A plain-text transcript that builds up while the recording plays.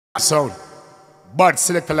Sound. But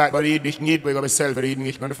select a lot, but he need big of himself, but he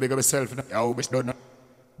need not big of himself. I always don't.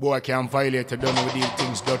 Boy can't violate, don't know with these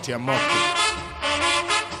things dirty and mucky.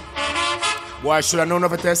 Why should I know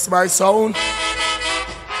never test my sound?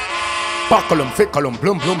 Buckle 'em, fickle 'em,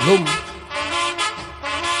 blum, blum, blum.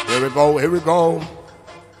 Here we go, here we go.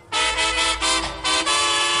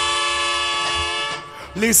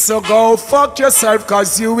 Listen, go fuck yourself,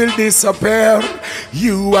 cause you will disappear.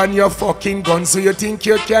 You and your fucking gun, so you think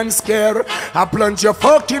you can scare. I plunge your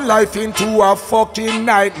fucking life into a fucking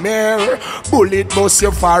nightmare. Bullet bust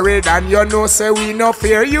your forehead and you know say we no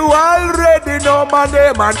fear. You already know my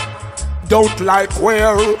name and don't like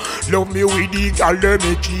where. Love me with the gal, let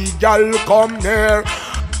me key gal come near.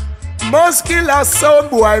 Must kill a son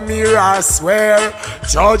boy, me I swear.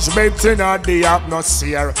 Judgment in the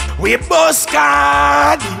atmosphere. We bust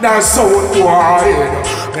God in a sound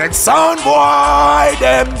boy. Make sound boy,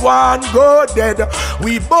 them one go dead.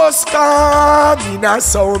 We bust God in a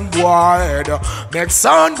sound boy. Make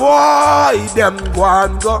sound boy, them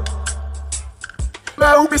one go.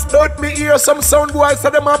 Now we start me hear some sound boys so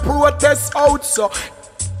them a protest out so.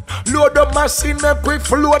 Load the machine, make we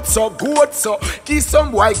float so good so. Give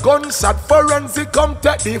some boy gunshot forensic, come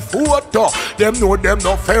take the photo. Them know them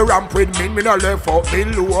no fair and with me no left out the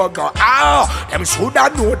logo. Ah, them shoulda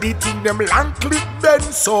know the thing, them long clip then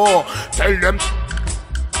so. Tell them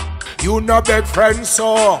you no big friend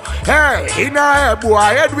so. Hey, in a boy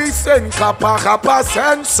head we send kappa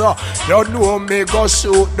sense. You know me go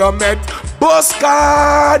shoot the med.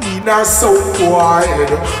 Buscan in a sound boy.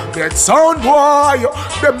 That sound boy,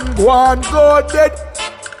 them go and go dead.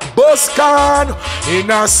 Buscan in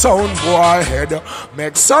a sound boy head.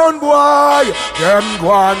 Make sound boy, them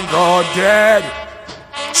go and go dead.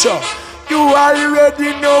 Sure. You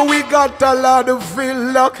already know we got a lot of feel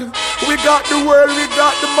luck. We got the world, we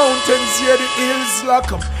got the mountains, yeah, the hills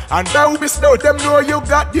lock. And now we know them know you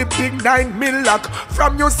got the big 9 mil lock.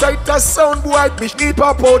 From your side to sound boy, bitch, need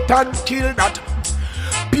pop out and kill that.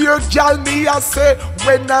 Pure gal me I say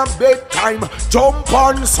when I'm bedtime. Jump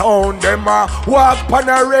on sound, them walk on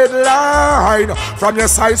a red line. From your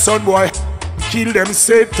side, son boy, kill them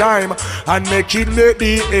same time and make it make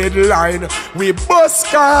the headline. We bust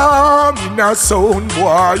come in a sound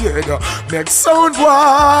boy, make sound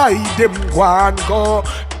boy, them go and go.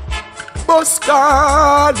 Bust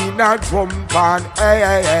come in a drum pan,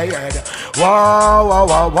 hey. Wow, wow,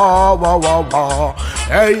 wow, wow, wow, wow, wow.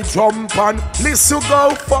 Hey, drum pan, listen,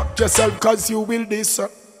 go fuck yourself, cause you will this.